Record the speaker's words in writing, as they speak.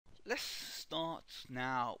let's start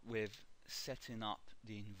now with setting up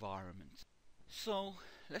the environment. So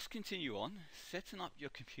let's continue on setting up your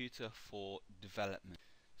computer for development.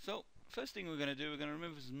 So first thing we're going to do, we're going to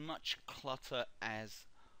remove as much clutter as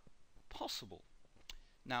possible.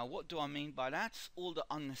 Now what do I mean by that? All the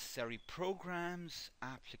unnecessary programs,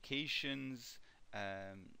 applications,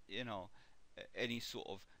 any sort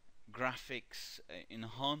of graphics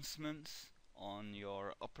enhancements on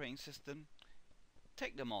your operating system.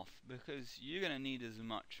 Take them off, because you're going to need as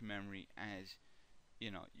much memory as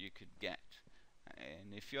you could get.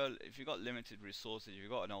 And if you've got limited resources, if you've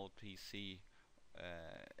got an old PC,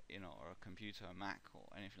 or a computer, a Mac, or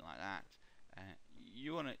anything like that,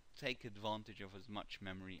 you want to take advantage of as much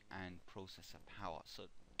memory and processor power. So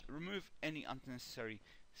remove any unnecessary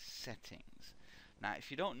settings. Now, if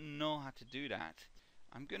you don't know how to do that,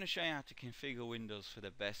 I'm going to show you how to configure Windows for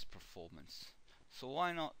the best performance. So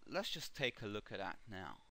why not? Let's just take a look at that now.